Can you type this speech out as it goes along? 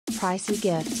pricey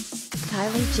gift.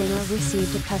 Kylie Jenner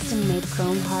received a custom-made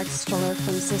chrome heart stroller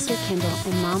from sister Kendall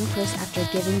and mom Kris after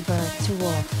giving birth to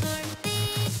Wolf.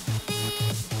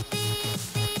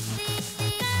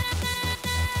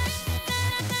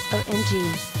 OMG,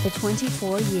 the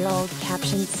 24-year-old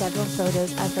captioned several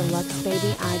photos of the luxe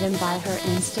baby item by her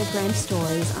Instagram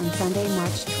stories on Sunday,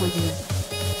 March 20th.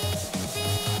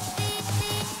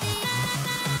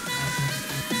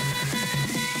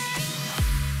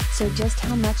 So just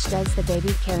how much does the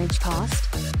baby carriage cost?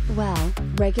 Well,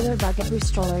 regular Bugaboo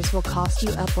strollers will cost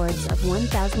you upwards of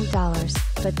 $1,000,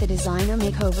 but the designer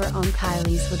makeover on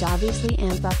Kylie's would obviously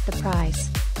amp up the price.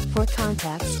 For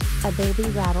context, a baby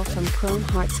rattle from Chrome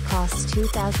Hearts costs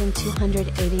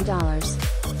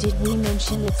 $2,280. Did we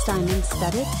mention it's diamond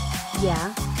studded?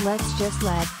 Yeah, let's just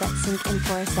let that sink in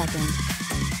for a second.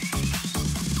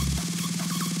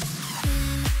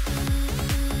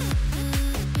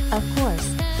 Of course,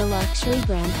 the luxury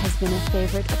brand has been a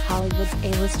favorite of Hollywood's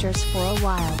A-listers for a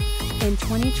while. In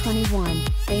 2021,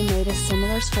 they made a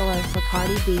similar stroller for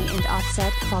Cardi B and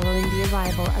Offset following the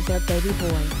arrival of their baby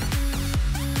boy.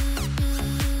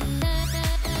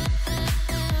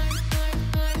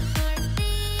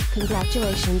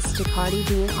 Congratulations to Cardi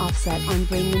B and Offset on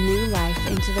bringing new life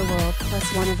into the world plus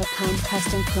one-of-a-kind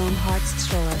custom Chrome Hearts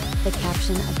stroller, the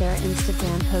caption of their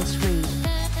Instagram post read.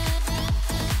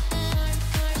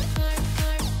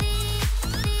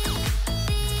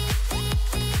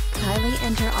 Kylie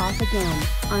and her off-again,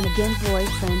 on-again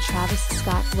boyfriend Travis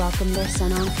Scott welcomed their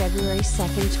son on February 2,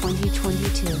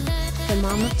 2022. The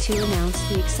mom of two announced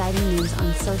the exciting news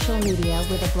on social media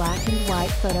with a black and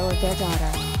white photo of their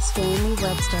daughter, Stanley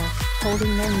Webster,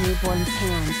 holding their newborn's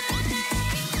hand.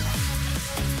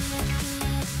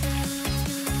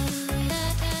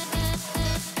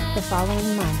 The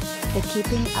following month, the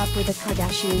Keeping Up with the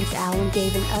Kardashians' Ellen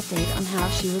gave an update on how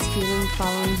she was feeling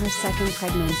following her second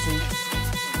pregnancy.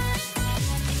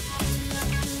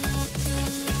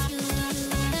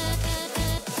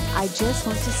 I just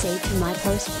want to say to my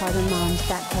postpartum moms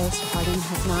that postpartum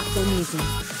has not been easy.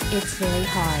 It's very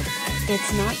hard.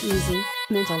 It's not easy,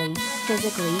 mentally,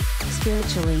 physically,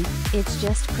 spiritually, it's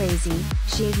just crazy,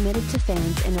 she admitted to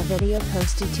fans in a video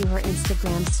posted to her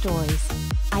Instagram stories.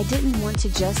 I didn't want to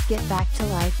just get back to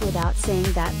life without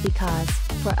saying that because,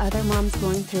 for other moms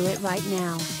going through it right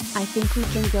now, I think we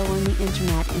can go on the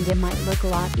internet and it might look a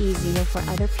lot easier for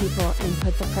other people and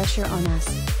put the pressure on us,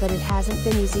 but it hasn't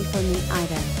been easy for me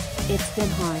either. It's been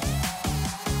hard.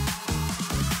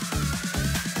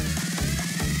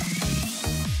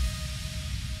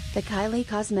 The Kylie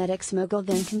Cosmetics mogul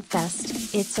then confessed,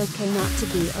 "It's okay not to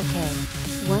be okay.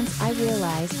 Once I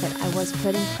realized that I was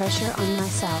putting pressure on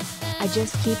myself, I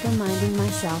just keep reminding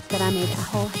myself that I made a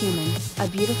whole human, a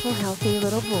beautiful healthy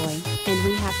little boy, and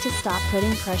we have to stop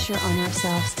putting pressure on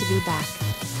ourselves to be back.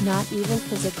 Not even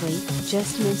physically,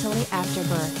 just mentally after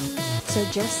birth. So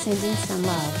just sending some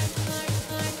love."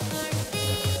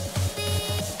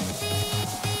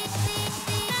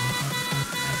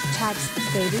 Tags,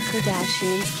 Baby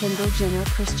Kardashians, Kendall Jenner,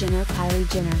 Kris Jenner, Kylie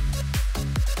Jenner.